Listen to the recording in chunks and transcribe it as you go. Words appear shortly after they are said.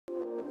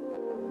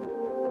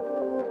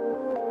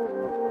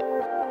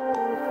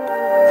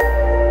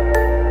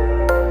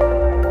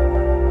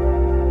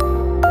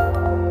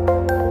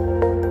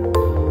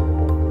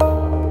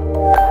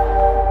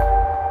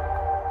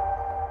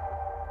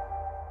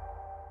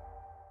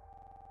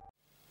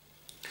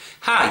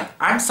Hi,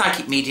 I'm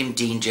Psychic Medium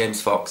Dean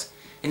James Fox,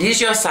 and here's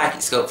your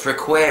Psychic Scope for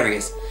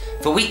Aquarius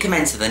for week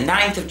commencing the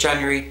 9th of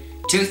January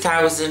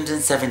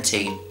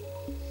 2017.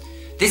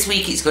 This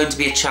week it's going to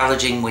be a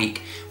challenging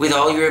week, with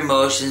all your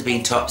emotions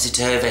being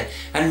topsy-turvy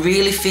and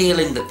really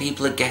feeling that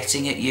people are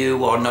getting at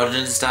you or not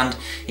understanding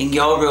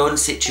your own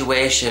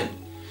situation.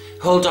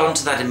 Hold on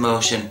to that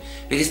emotion,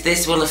 because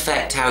this will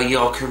affect how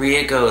your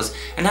career goes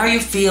and how you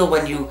feel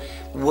when you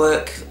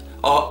work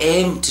or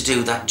aim to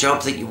do that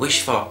job that you wish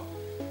for.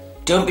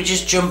 Don't be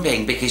just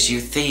jumping because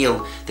you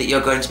feel that you're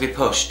going to be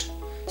pushed.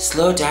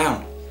 Slow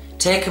down,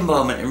 take a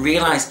moment and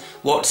realise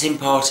what's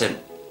important.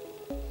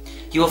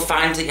 You will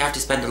find that you have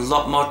to spend a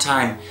lot more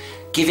time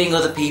giving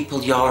other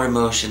people your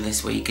emotion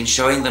this week and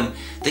showing them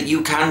that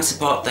you can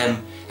support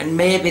them and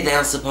maybe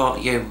they'll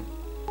support you.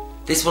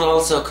 This will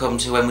also come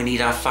to when we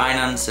need our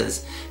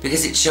finances,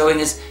 because it's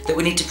showing us that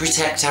we need to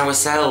protect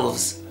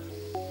ourselves.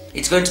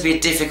 It's going to be a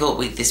difficult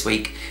week this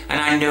week, and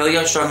I know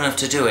you're strong enough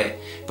to do it,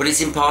 but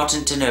it's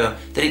important to know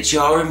that it's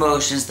your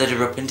emotions that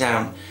are up and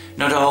down,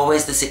 not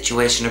always the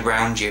situation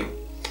around you.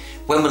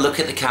 When we look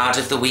at the card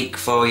of the week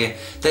for you,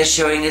 they're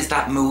showing us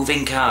that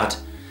moving card.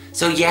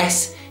 So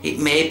yes, it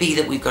may be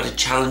that we've got a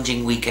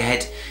challenging week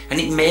ahead, and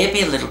it may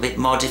be a little bit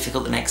more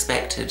difficult than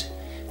expected,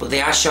 but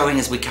they are showing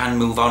us we can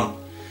move on.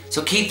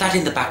 So keep that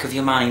in the back of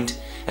your mind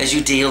as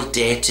you deal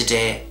day to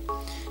day.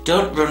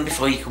 Don't run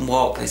before you can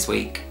walk this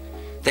week.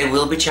 There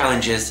will be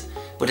challenges,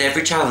 but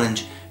every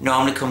challenge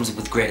normally comes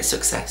with great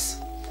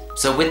success.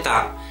 So with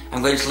that,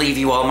 I'm going to leave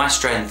you all my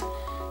strength.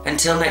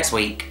 Until next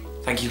week,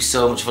 thank you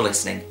so much for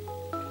listening.